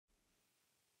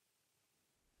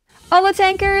Hola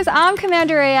Tankers, I'm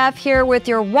Commander AF here with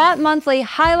your WoT Monthly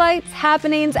highlights,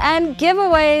 happenings, and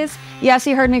giveaways. Yes,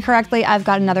 you heard me correctly, I've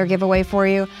got another giveaway for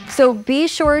you. So be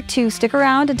sure to stick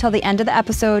around until the end of the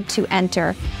episode to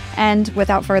enter. And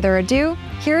without further ado,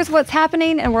 here's what's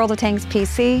happening in World of Tanks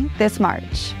PC this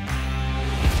March.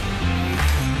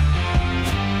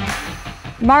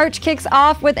 March kicks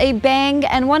off with a bang,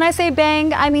 and when I say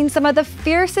bang, I mean some of the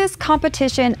fiercest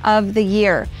competition of the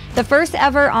year. The first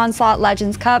ever Onslaught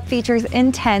Legends Cup features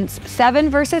intense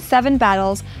 7 versus 7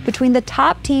 battles between the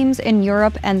top teams in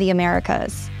Europe and the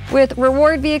Americas. With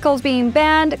reward vehicles being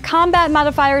banned, combat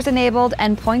modifiers enabled,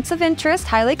 and points of interest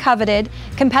highly coveted,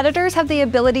 competitors have the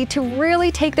ability to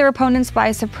really take their opponents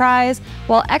by surprise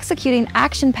while executing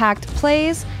action-packed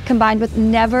plays combined with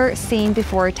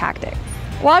never-seen-before tactics.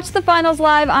 Watch the finals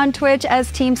live on Twitch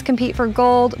as teams compete for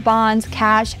gold, bonds,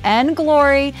 cash, and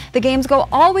glory. The games go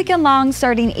all weekend long,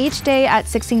 starting each day at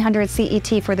 1600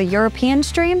 CET for the European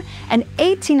stream and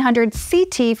 1800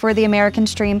 CT for the American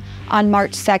stream on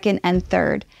March 2nd and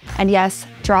 3rd. And yes,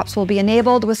 drops will be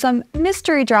enabled with some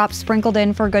mystery drops sprinkled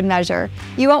in for good measure.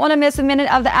 You won't want to miss a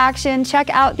minute of the action.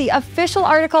 Check out the official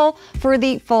article for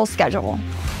the full schedule.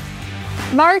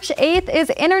 March 8th is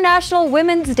International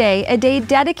Women's Day, a day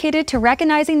dedicated to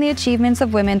recognizing the achievements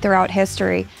of women throughout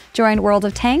history. Join World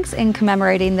of Tanks in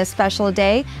commemorating this special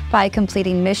day by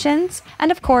completing missions,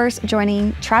 and of course,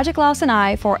 joining Tragic Loss and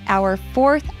I for our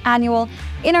 4th annual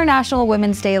International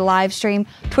Women's Day live stream.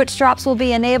 Twitch drops will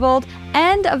be enabled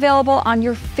and available on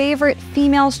your favorite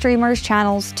female streamers'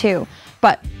 channels too,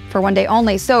 but for one day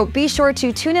only, so be sure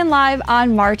to tune in live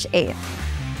on March 8th.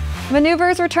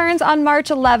 Maneuvers returns on March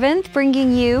 11th,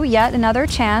 bringing you yet another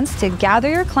chance to gather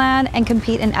your clan and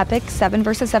compete in epic 7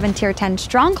 vs 7 Tier 10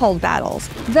 Stronghold battles.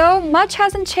 Though much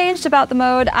hasn't changed about the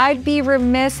mode, I'd be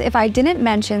remiss if I didn't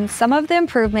mention some of the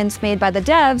improvements made by the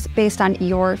devs based on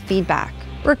your feedback.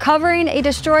 Recovering a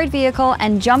destroyed vehicle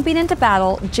and jumping into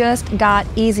battle just got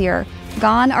easier.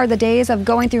 Gone are the days of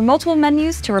going through multiple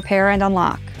menus to repair and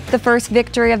unlock. The first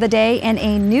victory of the day in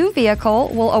a new vehicle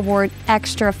will award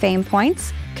extra fame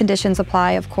points. Conditions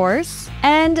apply, of course.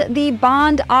 And the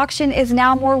bond auction is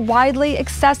now more widely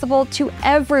accessible to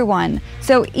everyone.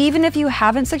 So even if you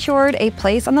haven't secured a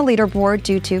place on the leaderboard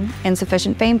due to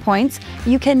insufficient fame points,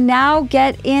 you can now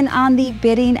get in on the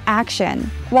bidding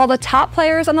action. While the top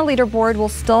players on the leaderboard will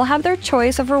still have their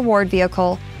choice of reward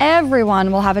vehicle,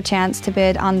 everyone will have a chance to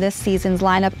bid on this season's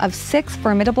lineup of 6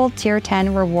 formidable Tier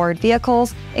 10 reward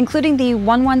vehicles, including the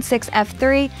 116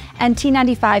 F3 and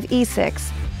T95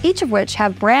 E6. Each of which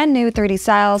have brand new 30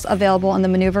 styles available in the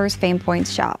Maneuvers Fame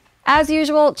Points shop. As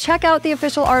usual, check out the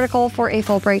official article for a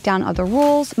full breakdown of the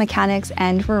rules, mechanics,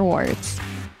 and rewards.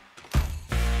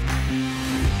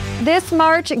 This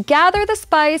March, gather the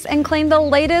spice and claim the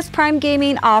latest Prime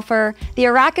Gaming offer. The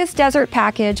Arrakis Desert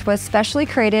Package was specially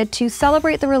created to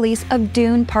celebrate the release of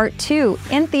Dune Part 2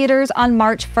 in theaters on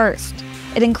March 1st.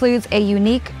 It includes a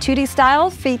unique 2D style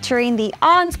featuring the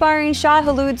awe-inspiring Shah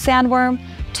Hulud sandworm,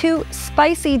 2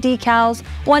 spicy decals,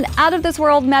 1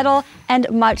 out-of-this-world medal, and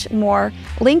much more.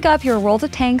 Link up your World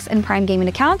of Tanks and Prime Gaming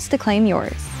accounts to claim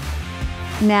yours.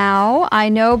 Now, I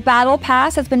know Battle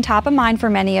Pass has been top of mind for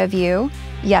many of you.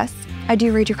 Yes, I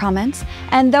do read your comments,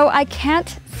 and though I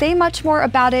can't say much more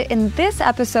about it in this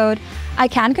episode, I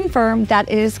can confirm that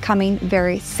it is coming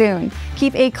very soon.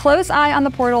 Keep a close eye on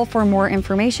the portal for more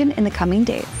information in the coming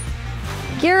days.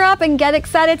 Gear up and get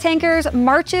excited, Tankers!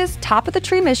 March's top of the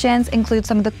tree missions include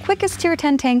some of the quickest Tier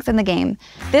 10 tanks in the game.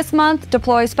 This month,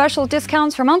 deploy special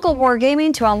discounts from Uncle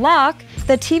Wargaming to unlock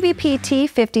the TVP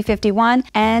T5051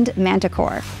 and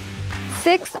Manticore.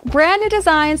 6 brand new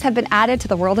designs have been added to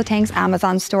the World of Tanks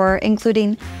Amazon store,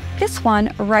 including this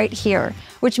one right here,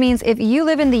 which means if you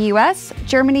live in the US,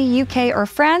 Germany, UK, or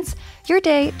France, your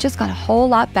day just got a whole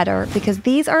lot better because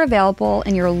these are available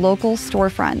in your local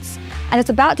storefronts. And it's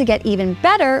about to get even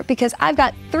better because I've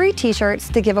got 3 t-shirts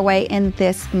to give away in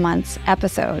this month's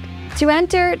episode. To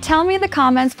enter, tell me in the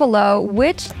comments below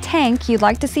which tank you'd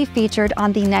like to see featured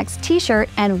on the next t-shirt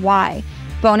and why.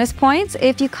 Bonus points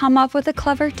if you come up with a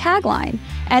clever tagline.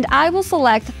 And I will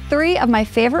select 3 of my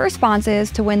favorite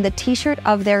responses to win the t-shirt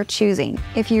of their choosing.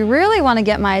 If you really want to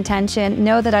get my attention,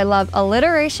 know that I love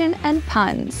alliteration and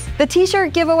puns. The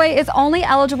t-shirt giveaway is only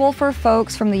eligible for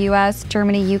folks from the US,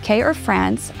 Germany, UK, or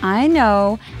France. I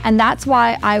know, and that's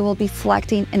why I will be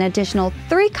selecting an additional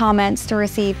 3 comments to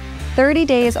receive 30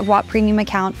 days of WoT Premium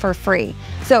account for free.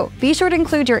 So be sure to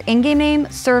include your in-game name,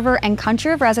 server, and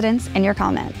country of residence in your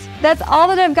comments. That's all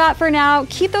that I've got for now.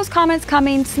 Keep those comments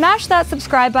coming, smash that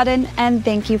subscribe button, and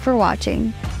thank you for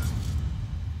watching.